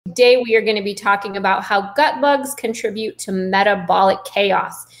Today, we are going to be talking about how gut bugs contribute to metabolic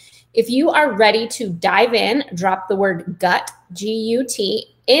chaos. If you are ready to dive in, drop the word gut,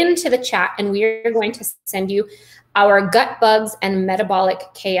 G-U-T, into the chat, and we are going to send you our gut bugs and metabolic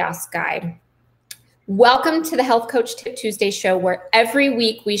chaos guide. Welcome to the Health Coach Tip Tuesday show, where every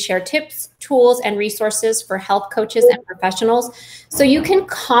week we share tips, tools, and resources for health coaches and professionals so you can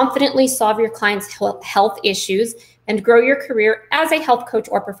confidently solve your clients' health issues and grow your career as a health coach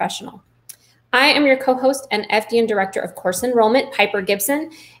or professional. I am your co-host and FDN Director of Course Enrollment, Piper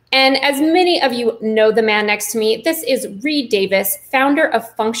Gibson. And as many of you know the man next to me, this is Reed Davis, founder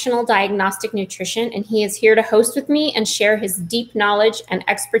of Functional Diagnostic Nutrition, and he is here to host with me and share his deep knowledge and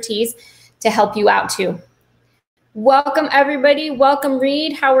expertise to help you out too. Welcome, everybody. Welcome,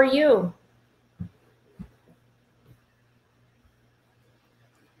 Reed. How are you?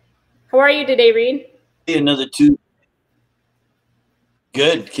 How are you today, Reed? Another two.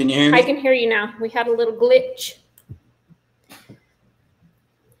 Good. Can you hear me? I can hear you now. We had a little glitch.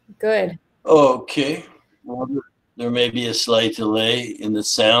 Good. Okay. Well, there may be a slight delay in the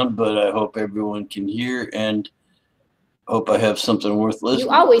sound, but I hope everyone can hear and hope I have something worth listening.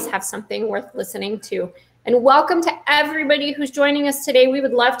 You always have something worth listening to. And welcome to everybody who's joining us today. We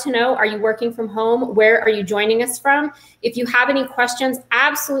would love to know, are you working from home? Where are you joining us from? If you have any questions,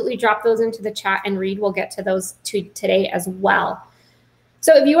 absolutely drop those into the chat and Reed will get to those today as well.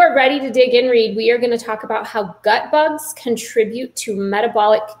 So if you are ready to dig in, Reed, we are going to talk about how gut bugs contribute to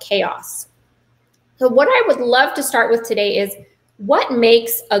metabolic chaos. So what I would love to start with today is, what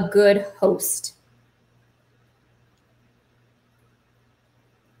makes a good host?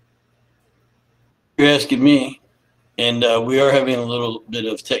 You're asking me, and we are having a little bit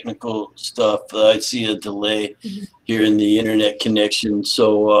of technical stuff. I see a delay here in the internet connection,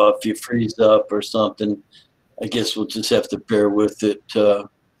 so if you freeze up or something, I guess we'll just have to bear with it. A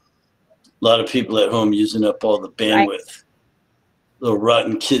lot of people at home using up all the bandwidth. Right. Little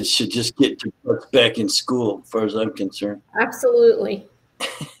rotten kids should just get their butts back in school, as far as I'm concerned. Absolutely.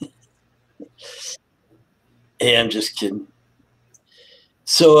 Hey, I'm just kidding.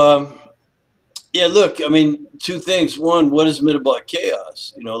 So, yeah, look, I mean, two things. One, what is metabolic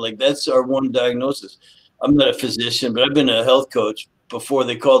chaos? You know, like that's our one diagnosis. I'm not a physician, but I've been a health coach before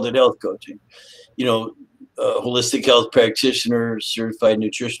they called it health coaching. You know, holistic health practitioner, certified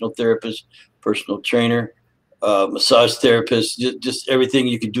nutritional therapist, personal trainer, massage therapist, just everything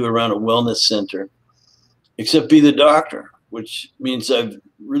you could do around a wellness center, except be the doctor, which means I've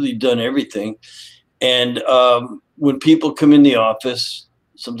really done everything. And when people come in the office,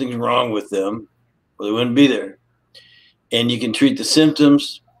 something's wrong with them, or they wouldn't be there. And you can treat the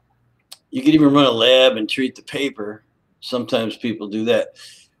symptoms. You can even run a lab and treat the paper. Sometimes people do that.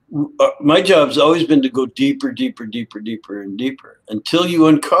 My job's always been to go deeper, deeper, deeper, deeper, and deeper until you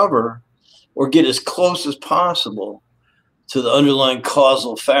uncover or get as close as possible to the underlying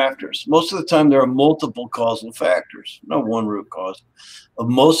causal factors. Most of the time, there are multiple causal factors, not one root cause, of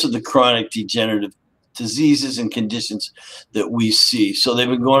most of the chronic degenerative diseases and conditions that we see. So they've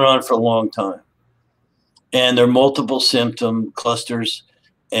been going on for a long time. And there are multiple symptom clusters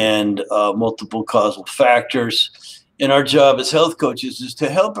and multiple causal factors. And our job as health coaches is to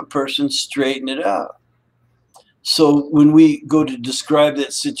help a person straighten it out. So when we go to describe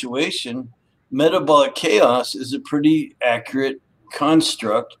that situation, metabolic chaos is a pretty accurate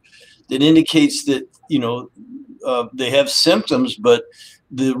construct that indicates that, you know, they have symptoms, but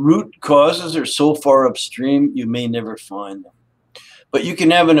the root causes are so far upstream, you may never find them. But you can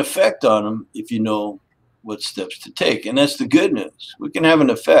have an effect on them if you know what steps to take. And that's the good news. We can have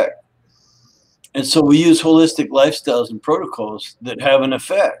an effect. And so we use holistic lifestyles and protocols that have an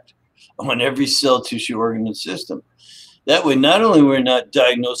effect on every cell, tissue, organ, and system. That way, not only we're not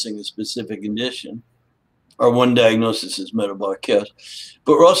diagnosing a specific condition, our one diagnosis is metabolic chaos,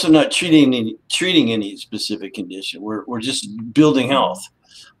 but we're also not treating any specific condition. We're just building health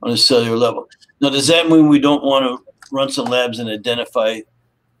on a cellular level. Now, does that mean we don't want to run some labs and identify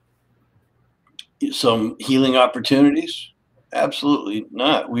some healing opportunities? Absolutely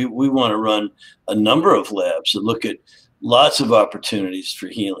not. We want to run a number of labs that look at lots of opportunities for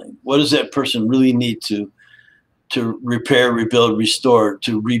healing. What does that person really need to repair, rebuild, restore,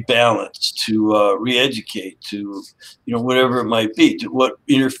 to rebalance, to re-educate, to, you know, whatever it might be? To what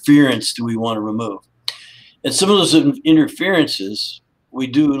interference do we want to remove? And some of those interferences we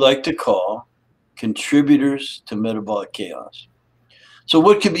do like to call contributors to metabolic chaos. So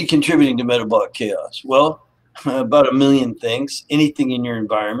what could be contributing to metabolic chaos? Well, about a million things. Anything in your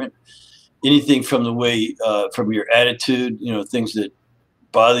environment, anything from the way, from your attitude, you know, things that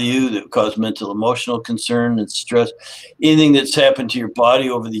bother you, that cause mental, emotional concern and stress, anything that's happened to your body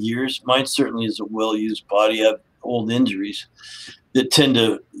over the years. Mine certainly is a well-used body. I have old injuries that tend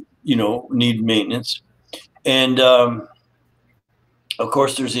to, you know, need maintenance. And of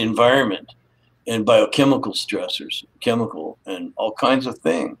course, there's the environment and biochemical stressors, chemical and all kinds of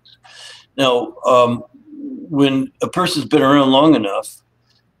things. Now, when a person's been around long enough,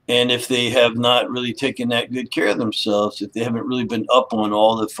 and if they have not really taken that good care of themselves, if they haven't really been up on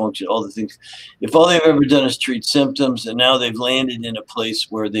all the function, all the things, if all they've ever done is treat symptoms, and now they've landed in a place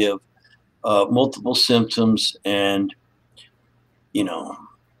where they have multiple symptoms and, you know,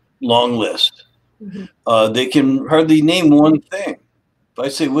 long list, they can hardly name one thing. If I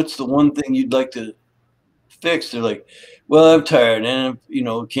say, what's the one thing you'd like to fix? They're like, well, I'm tired and, you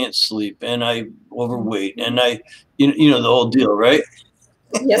know, can't sleep and I'm overweight and I, you know, the whole deal, right?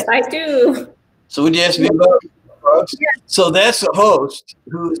 Yes, I do. So would you ask me about? Yeah. So that's a host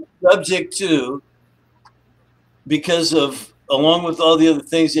who's subject to, because of, along with all the other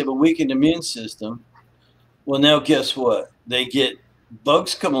things, they have a weakened immune system. Well, now guess what? They get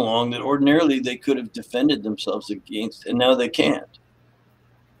bugs come along that ordinarily they could have defended themselves against, and now they can't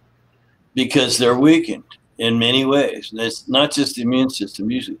because they're weakened in many ways. And it's not just the immune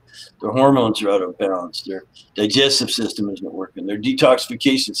system. Usually their hormones are out of balance. Their digestive system isn't working. Their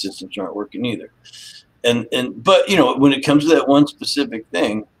detoxification systems aren't working either. But, you know, when it comes to that one specific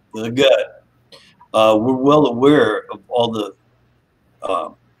thing, the gut, we're well aware of all the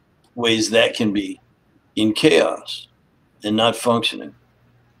ways that can be in chaos and not functioning.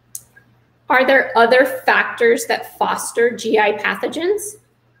 Are there other factors that foster GI pathogens?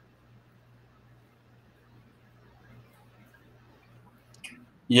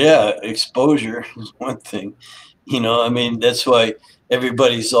 Yeah, exposure is one thing. You know, I mean, that's why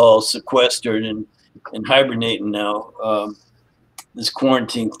everybody's all sequestered and hibernating now. This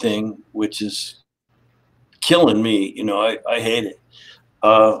quarantine thing, which is killing me, you know, I hate it.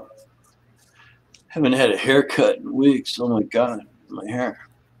 Haven't had a haircut in weeks. Oh my God, my hair.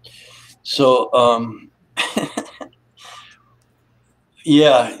 So,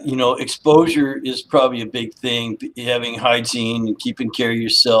 yeah, you know, exposure is probably a big thing. Having hygiene and keeping care of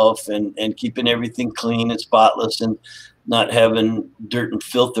yourself and keeping everything clean and spotless and not having dirt and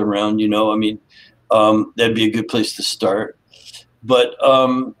filth around, you know, I mean, that'd be a good place to start. But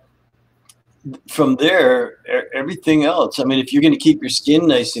from there, everything else, I mean, if you're going to keep your skin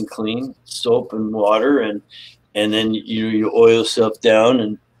nice and clean, soap and water, and then you oil yourself down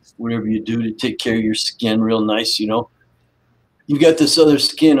and whatever you do to take care of your skin real nice, you know, you've got this other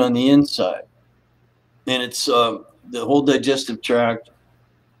skin on the inside, and it's the whole digestive tract,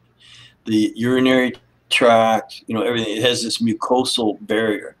 the urinary tract, you know, everything. It has this mucosal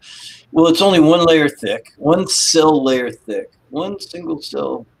barrier. Well, it's only one layer thick, one cell layer thick, one single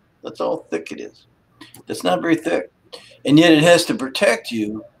cell. That's all thick it is. That's not very thick. And yet it has to protect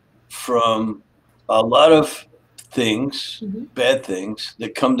you from a lot of things, bad things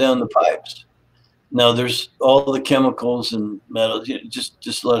that come down the pipes. Now there's all the chemicals and metals, you know,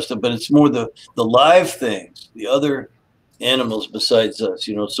 just a lot of stuff, but it's more the live things, the other animals besides us,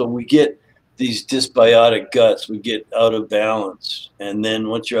 you know. So we get these dysbiotic guts, we get out of balance. And then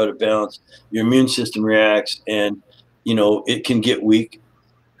once you're out of balance, your immune system reacts and, you know, it can get weak.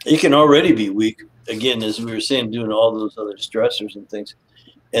 It can already be weak, again, as we were saying, doing all those other stressors and things.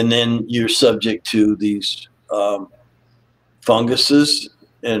 And then you're subject to these funguses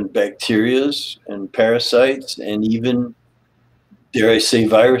and bacterias and parasites and even, dare I say,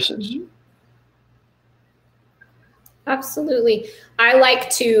 viruses. Absolutely. I like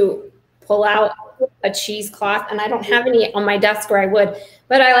to pull out a cheesecloth, and I don't have any on my desk where I would,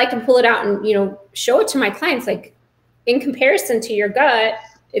 but I like to pull it out and, you know, show it to my clients. Like, in comparison to your gut,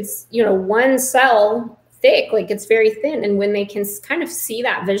 it's, you know, one cell thick, like it's very thin. And when they can kind of see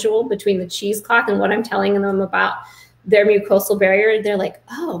that visual between the cheesecloth and what I'm telling them about their mucosal barrier, they're like,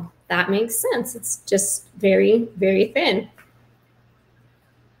 oh, that makes sense. It's just very, very thin.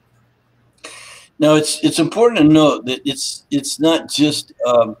 Now, it's important to note that it's not just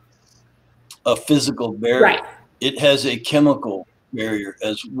a physical barrier. Right. It has a chemical barrier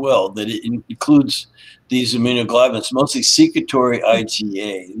as well, that it includes these immunoglobulins, mostly secretory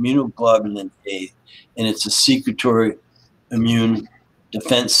IgA, immunoglobulin A, and it's a secretory immune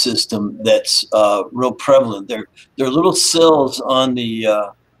defense system that's real prevalent. They're little cells on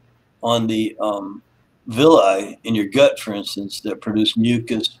the villi in your gut, for instance, that produce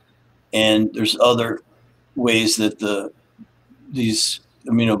mucus, and there's other ways that these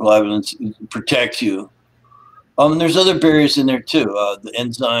immunoglobulins protect you. There's other barriers in there too, the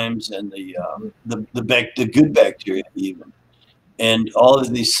enzymes and the good bacteria even. And all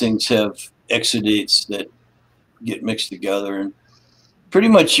of these things have exudates that get mixed together, and pretty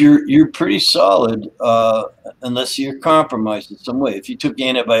much you're pretty solid unless you're compromised in some way. If you took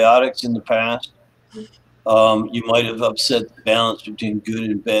antibiotics in the past, you might have upset the balance between good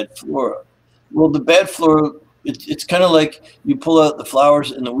and bad flora. Well, the bad flora, it's kind of like you pull out the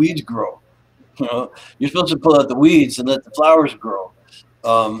flowers and the weeds grow. You know, you're supposed to pull out the weeds and let the flowers grow.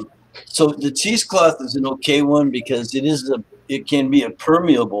 So the cheesecloth is an okay one because it can be a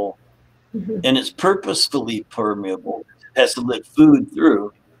permeable, and it's purposefully permeable. It has to let food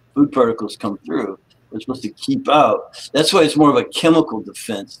particles come through. It's supposed to keep out. That's why it's more of a chemical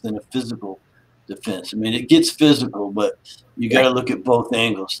defense than a physical defense. I mean, it gets physical, but you got to look at both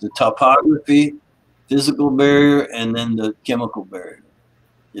angles: the topography, physical barrier, and then the chemical barrier,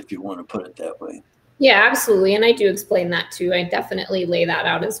 if you want to put it that way. Yeah, absolutely. And I do explain that too. I definitely lay that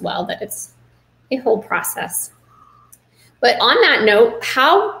out as well, that it's a whole process. But on that note,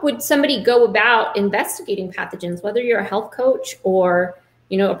 how would somebody go about investigating pathogens, whether you're a health coach or,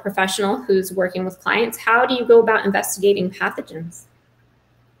 you know, a professional who's working with clients? How do you go about investigating pathogens?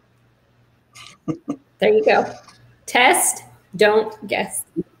 There you go. Test, don't guess.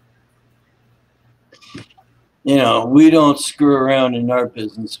 You know, we don't screw around in our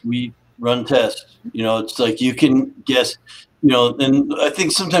business. We run tests. You know, it's like you can guess, you know, and I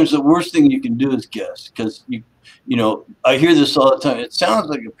think sometimes the worst thing you can do is guess, because you know, I hear this all the time. It sounds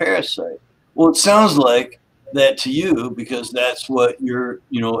like a parasite. Well, it sounds like that to you because that's what you're,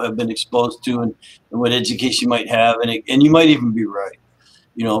 you know, have been exposed to, and what education you might have, and you might even be right,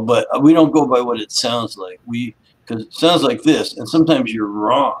 you know. But we don't go by what it sounds like. Because it sounds like this, and sometimes you're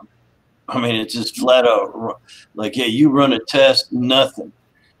wrong. I mean, it's just flat out wrong. Like, hey, you run a test, nothing.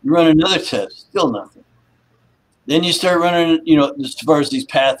 You run another test, still nothing. Then you start running, you know, as far as these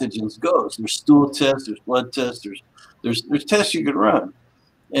pathogens goes. There's stool tests, there's blood tests, there's tests you can run,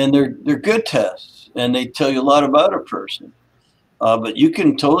 and they're good tests, and they tell you a lot about a person. But you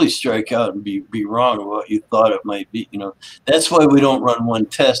can totally strike out and be wrong about what you thought it might be. You know, that's why we don't run one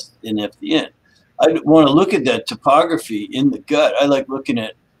test in FDN. I want to look at that topography in the gut. I like looking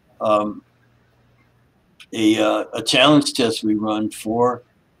at a challenge test we run for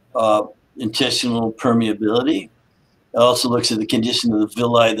intestinal permeability. It also looks at the condition of the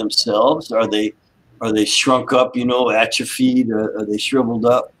villi themselves. Are they shrunk up, you know, atrophied? Are they shriveled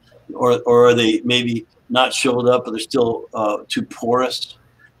up, or are they maybe not shriveled up, but they're still too porous,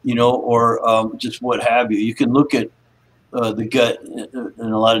 you know, or just what have you? You can look at the gut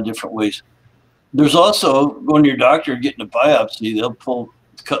in a lot of different ways. There's also going to your doctor, getting a biopsy. They'll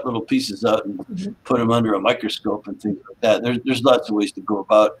cut little pieces out and put them under a microscope and things like that. There's lots of ways to go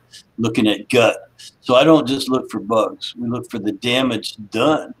about looking at gut. So I don't just look for bugs. We look for the damage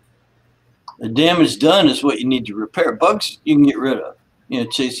done. The damage done is what you need to repair. Bugs you can get rid of, you know,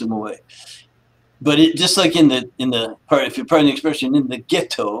 chase them away. But it just like in the part, if you're pardon the expression, in the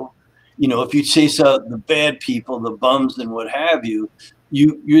ghetto, you know, if you chase out the bad people, the bums and what have you,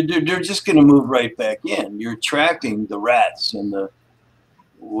 they're just going to move right back in. You're attracting the rats and the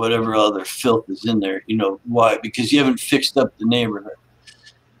whatever other filth is in there. You know why? Because you haven't fixed up the neighborhood.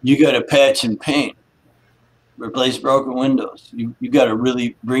 You got to patch and paint, replace broken windows. You got to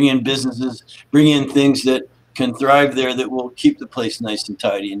really bring in businesses, bring in things that can thrive there, that will keep the place nice and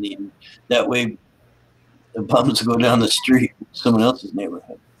tidy and neat. And that way the bums go down the street, someone else's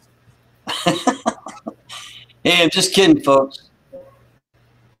neighborhood. Hey, I'm just kidding, folks.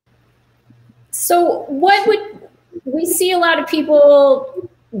 So what would we see? A lot of people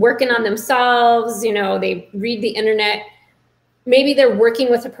working on themselves, you know, they read the internet, maybe they're working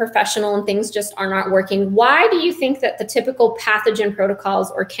with a professional and things just are not working. Why do you think that the typical pathogen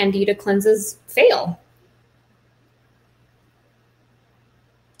protocols or candida cleanses fail?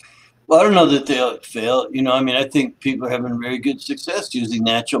 Well, I don't know that they'll fail. You know, I mean, I think people are having very good success using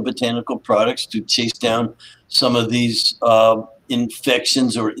natural botanical products to chase down some of these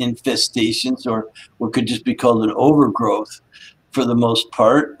infections or infestations, or what could just be called an overgrowth for the most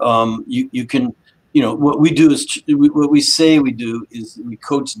part. You can, you know, what we do is, what we say we do is we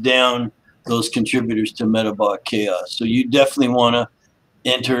coach down those contributors to metabolic chaos. So you definitely want to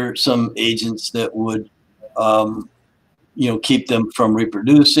enter some agents that would, you know, keep them from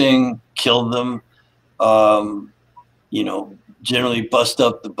reproducing, kill them, you know, generally bust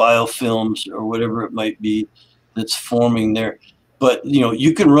up the biofilms or whatever it might be that's forming there. But, you know,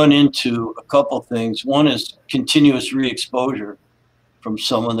 you can run into a couple things. One is continuous re-exposure from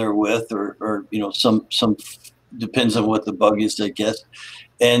someone they're with, or you know, some depends on what the bug is, I guess.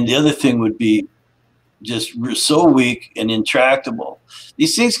 And the other thing would be just so weak and intractable.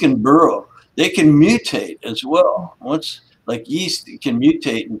 These things can burrow. They can mutate as well. Once like yeast can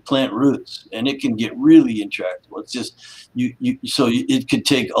mutate and plant roots, and it can get really intractable. It's just it could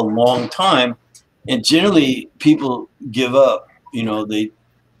take a long time, and generally people give up, they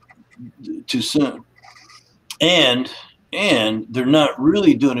too soon, and they're not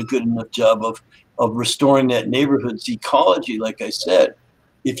really doing a good enough job of restoring that neighborhood's ecology. Like I said,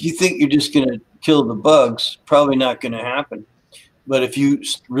 if you think you're just going to kill the bugs, probably not going to happen. But if you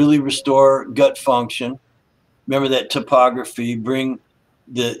really restore gut function, remember that topography, bring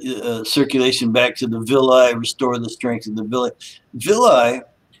the circulation back to the villi, restore the strength of the villi. Villi,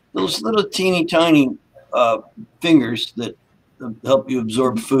 those little teeny tiny fingers that help you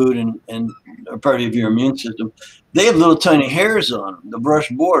absorb food and are part of your immune system, they have little tiny hairs on them, the brush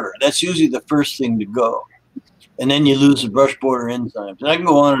border. That's usually the first thing to go. And then you lose the brush border enzymes. And I can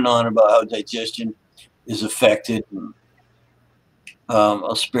go on and on about how digestion is affected. And,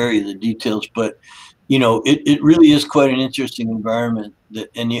 I'll spare you the details, but it really is quite an interesting environment,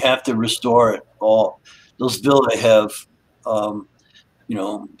 and you have to restore it all. Those villi have,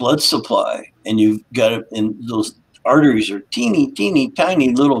 blood supply, and you've got it, and those arteries are teeny,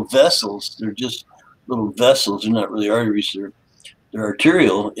 tiny little vessels. They're just little vessels. They're not really arteries. They're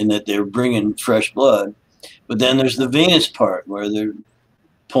arterial in that they're bringing fresh blood. But then there's the venous part where they're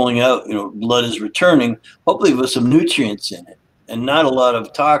pulling out, blood is returning, hopefully with some nutrients in it and not a lot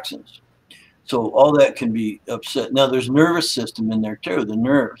of toxins. So all that can be upset. Now there's nervous system in there too, the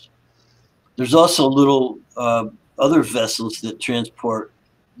nerves. There's also little other vessels that transport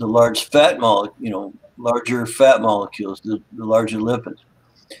the large fat molecule, larger fat molecules, the larger lipids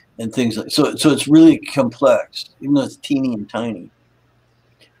and things like so it's really complex, even though it's teeny and tiny.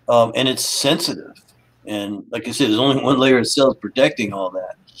 And it's sensitive. And like I said, there's only one layer of cells protecting all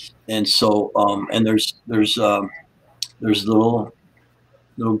that. And so and there's little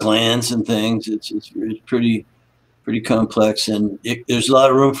glands and things. It's pretty complex, and there's a lot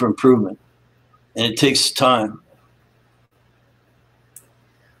of room for improvement, and it takes time.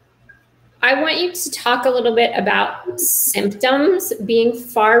 I want you to talk a little bit about symptoms being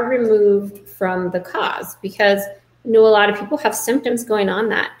far removed from the cause, because I know a lot of people have symptoms going on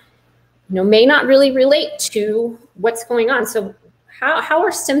that may not really relate to what's going on. So how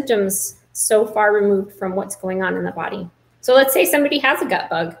are symptoms so far removed from what's going on in the body? So let's say somebody has a gut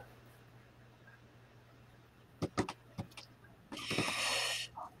bug.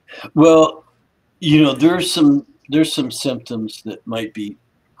 Well, there's some symptoms that might be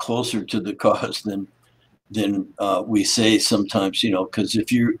closer to the cause than we say sometimes, because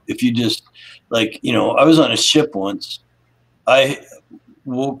if you just like, I was on a ship once. I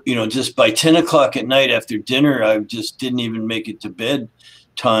woke, just by 10 o'clock at night after dinner, I just didn't even make it to bed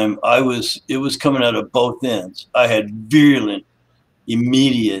time. It was coming out of both ends. I had virulent,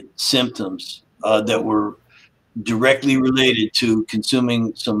 immediate symptoms that were directly related to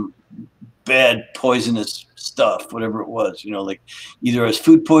consuming some bad poisonous stuff, whatever it was, like either I was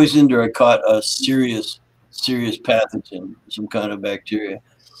food poisoned or I caught a serious pathogen, some kind of bacteria.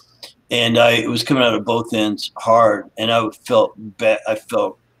 And it was coming out of both ends hard, and I felt bad. I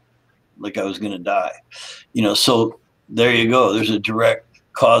felt like I was going to die, so there you go. There's a direct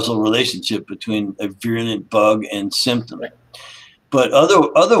causal relationship between a virulent bug and symptom. But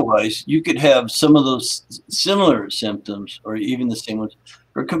otherwise, you could have some of those similar symptoms or even the same ones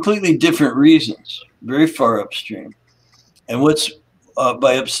for completely different reasons, very far upstream. And what's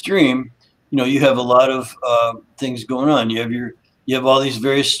by upstream, you have a lot of things going on. You have all these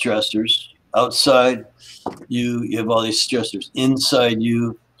various stressors outside you. You have all these stressors inside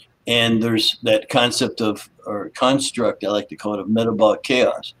you. And there's that concept or construct, I like to call it, of metabolic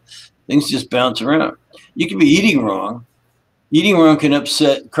chaos. Things just bounce around. You can be eating wrong. Eating wrong can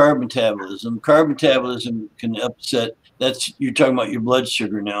upset carb metabolism. Carb metabolism can upset, you're talking about your blood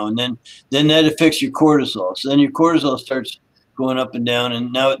sugar now. And then that affects your cortisol. So then your cortisol starts going up and down,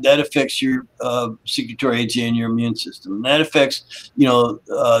 and now that affects your secretory AGA and your immune system. And that affects,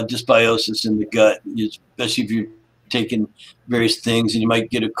 dysbiosis in the gut, especially if you're taking various things, and you might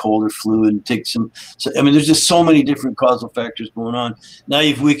get a cold or flu and take some. So, there's just so many different causal factors going on. Now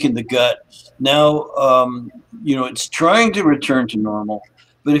you've weakened the gut. Now, it's trying to return to normal,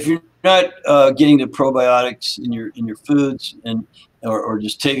 but if you're not getting the probiotics in your foods or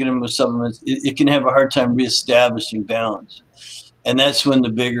just taking them with supplements, it can have a hard time reestablishing balance. And that's when the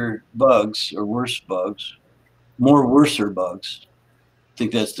bigger bugs or worser bugs, I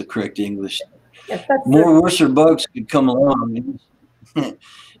think that's the correct English. Yes, more worser bugs could come along.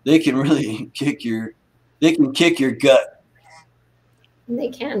 They can really kick your gut. They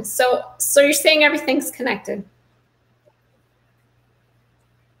can. So you're saying everything's connected.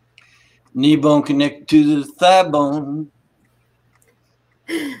 Knee bone connected to the thigh bone.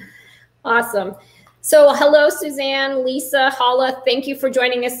 Awesome. So hello, Suzanne, Lisa, Hala, thank you for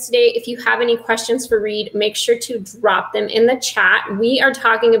joining us today. If you have any questions for Reed, make sure to drop them in the chat. We are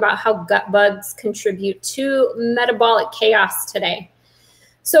talking about how gut bugs contribute to metabolic chaos today.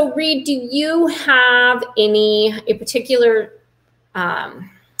 So Reed, do you have a particular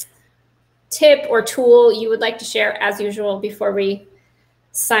tip or tool you would like to share as usual before we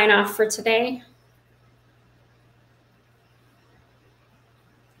sign off for today?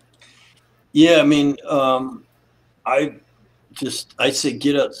 Yeah, I mean, I say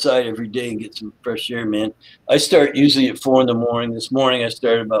get outside every day and get some fresh air, man. I start usually at 4 in the morning. This morning I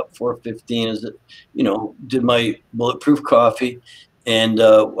started about 4:15. As it, did my bulletproof coffee, and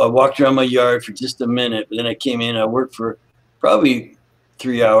I walked around my yard for just a minute. But then I came in. I worked for probably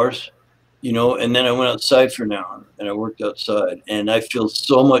 3 hours, and then I went outside for an hour and I worked outside, and I feel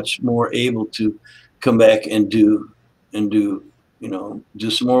so much more able to come back and do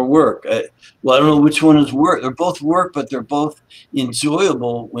some more work. I don't know which one is work. They're both work, but they're both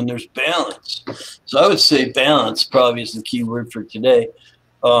enjoyable when there's balance. So I would say balance probably is the key word for today.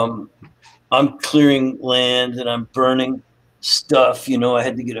 I'm clearing land and I'm burning stuff. I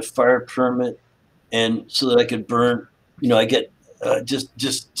had to get a fire permit, and so that I could burn. I get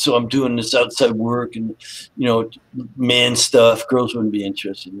just so I'm doing this outside work and man stuff. Girls wouldn't be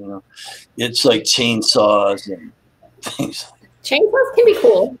interested. It's like chainsaws and things. Chainsaws can be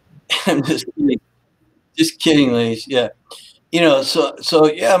cool. I'm just kidding, ladies. Yeah, so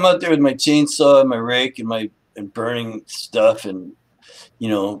yeah, I'm out there with my chainsaw and my rake and burning stuff and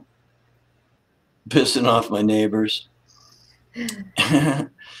pissing off my neighbors.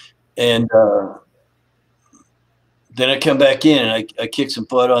 And then I come back in and I kick some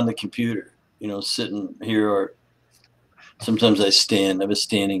butt on the computer, sitting here, or sometimes I stand. I have a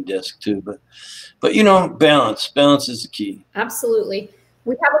standing desk too, but balance is the key. Absolutely.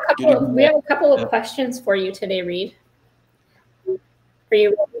 We have a couple of questions for you today, Reed. For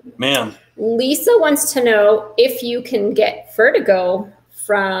you, ma'am. Lisa wants to know if you can get vertigo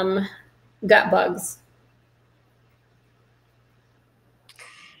from gut bugs.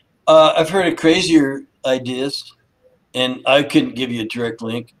 I've heard of crazier ideas, and I couldn't give you a direct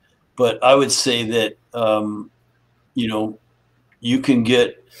link, but I would say that you can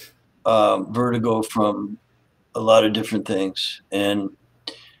get vertigo from a lot of different things, and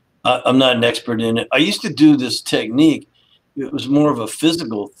I'm not an expert in it. I used to do this technique. It was more of a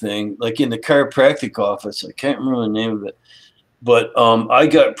physical thing, like in the chiropractic office. I can't remember the name of it, but I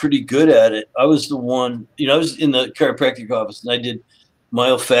got pretty good at it. I was the one, I was in the chiropractic office, and I did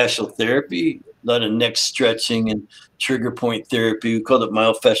myofascial therapy, a lot of neck stretching and trigger point therapy. We called it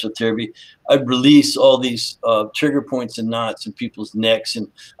myofascial therapy. I'd release all these trigger points and knots in people's necks, and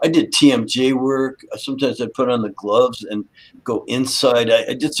I did TMJ work. Sometimes I'd put on the gloves and go inside.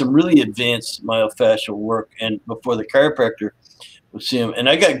 I did some really advanced myofascial work, and before the chiropractor would see him. And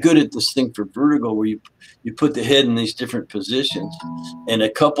I got good at this thing for vertigo, where you put the head in these different positions, and a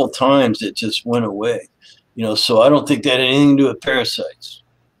couple times it just went away. So I don't think that had anything to do with parasites,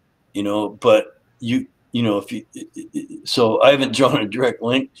 but so I haven't drawn a direct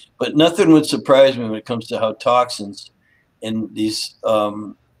link, but nothing would surprise me when it comes to how toxins and these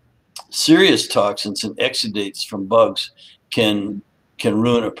serious toxins and exudates from bugs can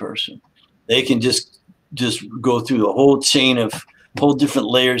ruin a person. They can just go through a whole chain of whole different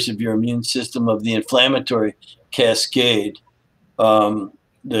layers of your immune system, of the inflammatory cascade,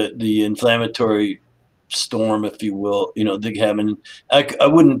 the inflammatory storm, if you will, they have. And I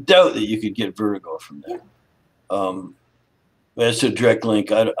wouldn't doubt that you could get vertigo from that. That's a direct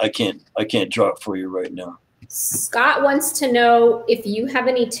link. I can't draw it for you right now. Scott wants to know if you have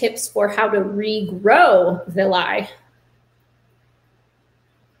any tips for how to regrow villi.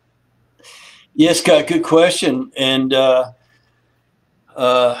 Yes, Scott, good question. And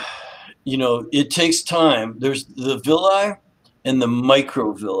it takes time. There's the villi and the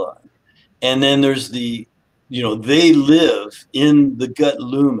microvilli. And then there's they live in the gut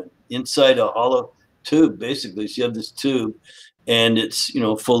lumen, inside a hollow tube, basically. So you have this tube, and it's,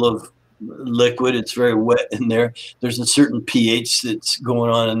 full of liquid. It's very wet in there. There's a certain pH that's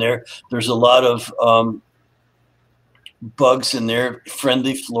going on in there. There's a lot of bugs in there,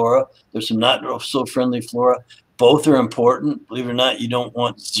 friendly flora. There's some not so friendly flora. Both are important. Believe it or not, you don't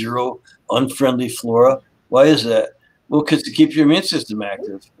want zero unfriendly flora. Why is that? Well, because to keep your immune system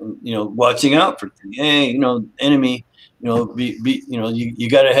active, watching out for things. Hey, enemy, you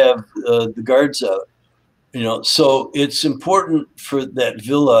got to have the guards out. So it's important for that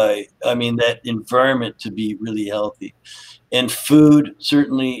villi, that environment, to be really healthy. And food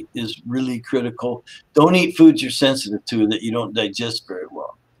certainly is really critical. Don't eat foods you're sensitive to, that you don't digest very well.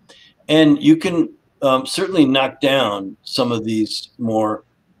 And you can certainly knock down some of these more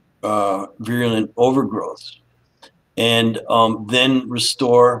virulent overgrowths, and then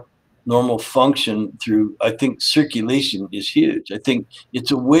restore normal function through, I think circulation is huge. I think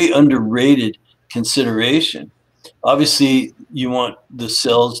it's a way underrated consideration. Obviously, you want the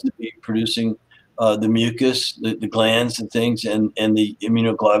cells to be producing the mucus, the glands and things, and the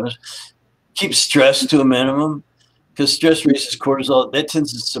immunoglobulins. Keep stress to a minimum, because stress raises cortisol. That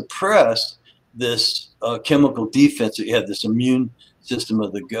tends to suppress this chemical defense that you have, this immune system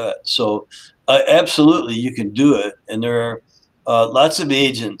of the gut. So absolutely, you can do it. And there are lots of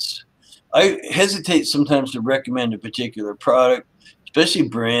agents. I hesitate sometimes to recommend a particular product, especially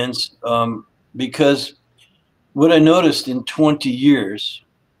brands, because what I noticed in 20 years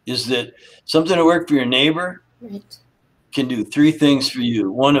is that something that worked for your neighbor can do 3 things for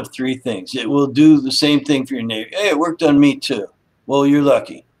you. One of 3 things. It will do the same thing for your neighbor. Hey, it worked on me too. Well, you're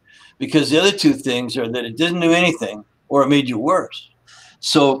lucky, because the other 2 things are that it didn't do anything or it made you worse.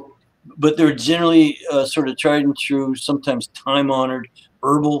 So, but they're generally sort of tried and true, sometimes time-honored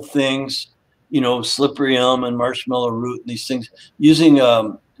herbal things, slippery elm and marshmallow root, and these things. Using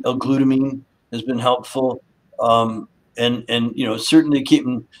L-glutamine has been helpful. And certainly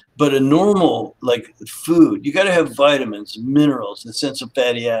keeping, but a normal like food, you got to have vitamins, minerals, essential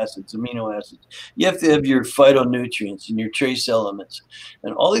fatty acids, amino acids. You have to have your phytonutrients and your trace elements,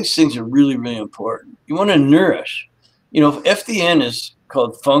 and all these things are really, really important. You want to nourish. FDN is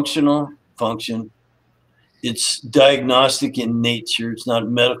called functional function. It's diagnostic in nature. It's not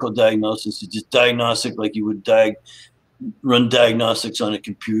medical diagnosis. It's just diagnostic, like you would run diagnostics on a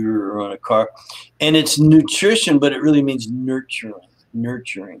computer or on a car. And it's nutrition, but it really means nurturing,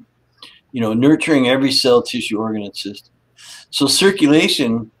 nurturing every cell, tissue, organ, and system. So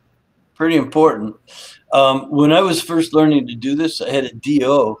circulation, pretty important. When I was first learning to do this, I had a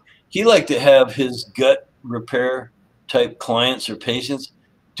DO. He liked to have his gut repair type clients or patients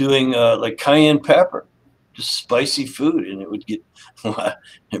doing like cayenne pepper, just spicy food, and it would get,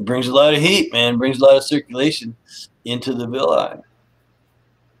 it brings a lot of heat, man, brings a lot of circulation into the villi.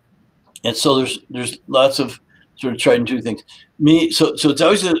 And so there's lots of sort of tried and true things. So it's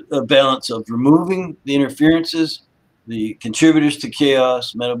always a balance of removing the interferences, the contributors to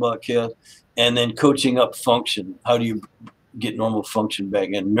chaos, metabolic chaos, and then coaching up function. How do you get normal function back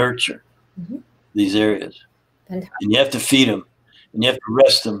and nurture these areas? Fantastic. And you have to feed them, and you have to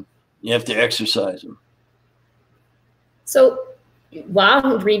rest them, you have to exercise them. So,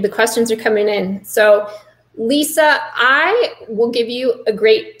 wow, Reed, the questions are coming in. So, Lisa, I will give you a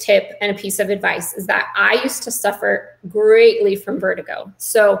great tip and a piece of advice, is that I used to suffer greatly from vertigo.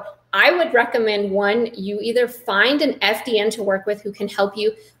 So I would recommend, one, you either find an FDN to work with who can help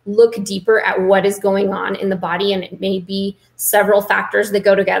you look deeper at what is going on in the body, and it may be several factors that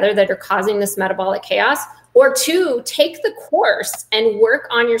go together that are causing this metabolic chaos, or 2, take the course and work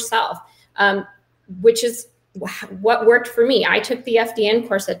on yourself, which is what worked for me. I took the FDN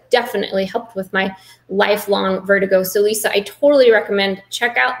course. That definitely helped with my lifelong vertigo. So Lisa, I totally recommend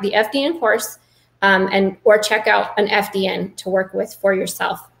check out the FDN course or check out an FDN to work with for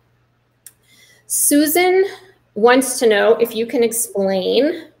yourself. Susan wants to know if you can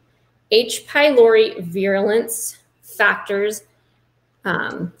explain H. pylori virulence factors.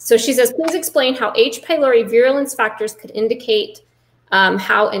 So she says, please explain how H. pylori virulence factors could indicate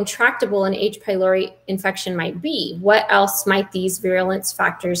how intractable an H. pylori infection might be. What else might these virulence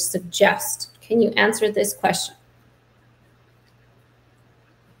factors suggest? Can you answer this question?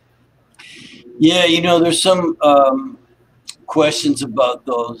 Yeah, there's some questions about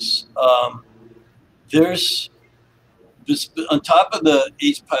those. There's on top of the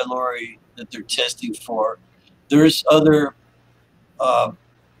H. pylori that they're testing for, there's other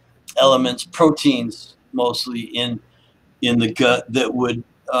elements, proteins mostly in the gut that would,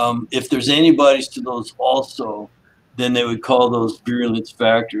 if there's antibodies to those also, then they would call those virulence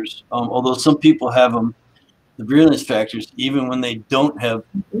factors. Although some people have them, the virulence factors, even when they don't have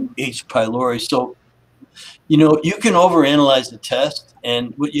H. pylori. So, you can overanalyze the test,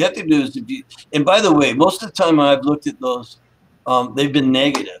 and what you have to do is, and by the way, most of the time I've looked at those, they've been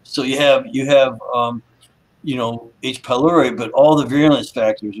negative. So you have H. pylori, but all the virulence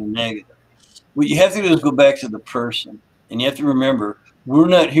factors are negative. What you have to do is go back to the person. And you have to remember, we're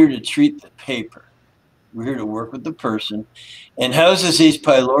not here to treat the paper. We're here to work with the person. And how is this H.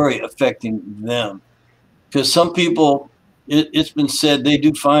 pylori affecting them? Because some people, it's been said they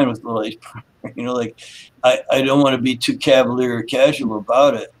do fine with little H. pylori. I don't want to be too cavalier or casual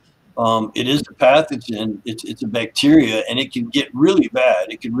about it. It is a pathogen. It's a bacteria, and it can get really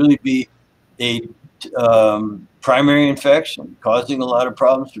bad. It can really be a primary infection, causing a lot of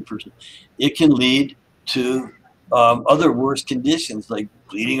problems to a person. It can lead to other worse conditions like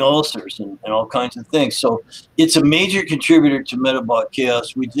bleeding ulcers and all kinds of things. So it's a major contributor to metabolic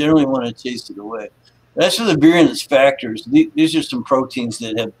chaos. We generally want to chase it away. As for the virulence factors, these are some proteins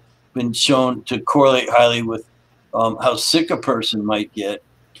that have been shown to correlate highly with how sick a person might get.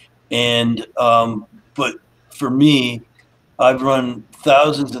 And but for me, I've run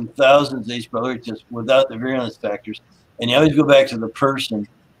thousands and thousands of H. pylori tests without the virulence factors. And you always go back to the person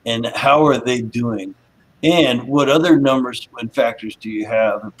and how are they doing? And what other numbers and factors do you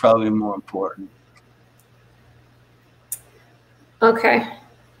have are probably more important. Okay.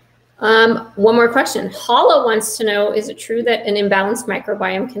 One more question. Hala wants to know, is it true that an imbalanced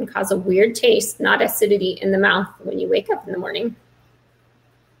microbiome can cause a weird taste, not acidity, in the mouth when you wake up in the morning?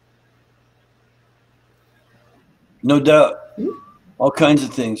 No doubt. All kinds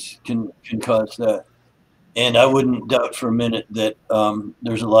of things can cause that. And I wouldn't doubt for a minute that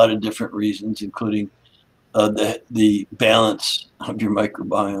there's a lot of different reasons, including the balance of your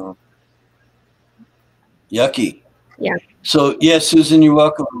microbiome. Yucky. Yeah. So, yeah, Susan, you're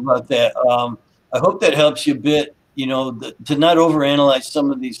welcome about that. I hope that helps you a bit, you know, to not overanalyze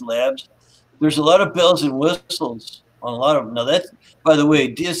some of these labs. There's a lot of bells and whistles on a lot of them. Now, that's, by the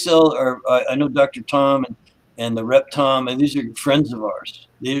way, DSL, or I know Dr. Tom and the Rep Tom, and these are friends of ours.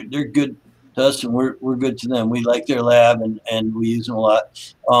 They're good to us, and we're good to them. We like their lab, and we use them a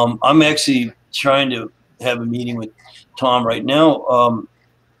lot. I'm actually trying to have a meeting with Tom right now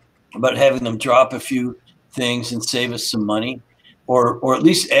about having them drop a few things and save us some money, or at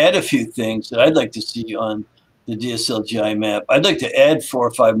least add a few things that I'd like to see on the DSL GI map. I'd like to add 4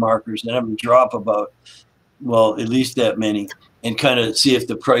 or 5 markers and have them drop about, well, at least that many, and kind of see if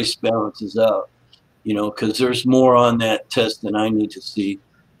the price balances out, you know, because there's more on that test than I need to see,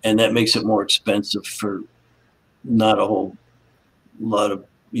 and that makes it more expensive for not a whole lot of,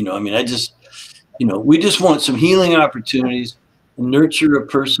 you know, I mean, you know, we just want some healing opportunities and nurture a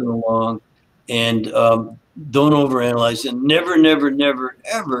person along, and don't overanalyze, and never, never, never,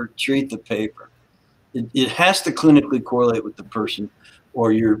 ever treat the paper. It has to clinically correlate with the person,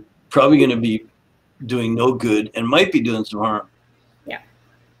 or you're probably going to be doing no good and might be doing some harm. Yeah,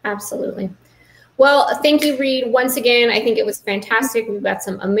 absolutely. Well, thank you, Reed. Once again, I think it was fantastic. We've got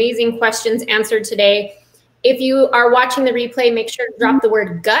some amazing questions answered today. If you are watching the replay, make sure to drop the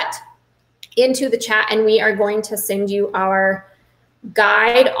word gut into the chat, and we are going to send you our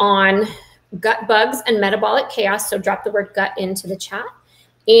guide on gut bugs and metabolic chaos. So drop the word gut into the chat.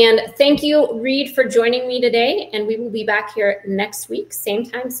 And thank you, Reed, for joining me today. And we will be back here next week, same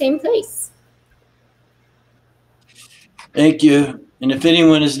time, same place. Thank you. And if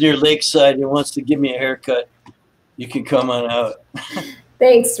anyone is near Lakeside and wants to give me a haircut, you can come on out.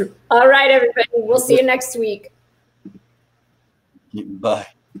 Thanks. All right, everybody. We'll see you next week. Bye.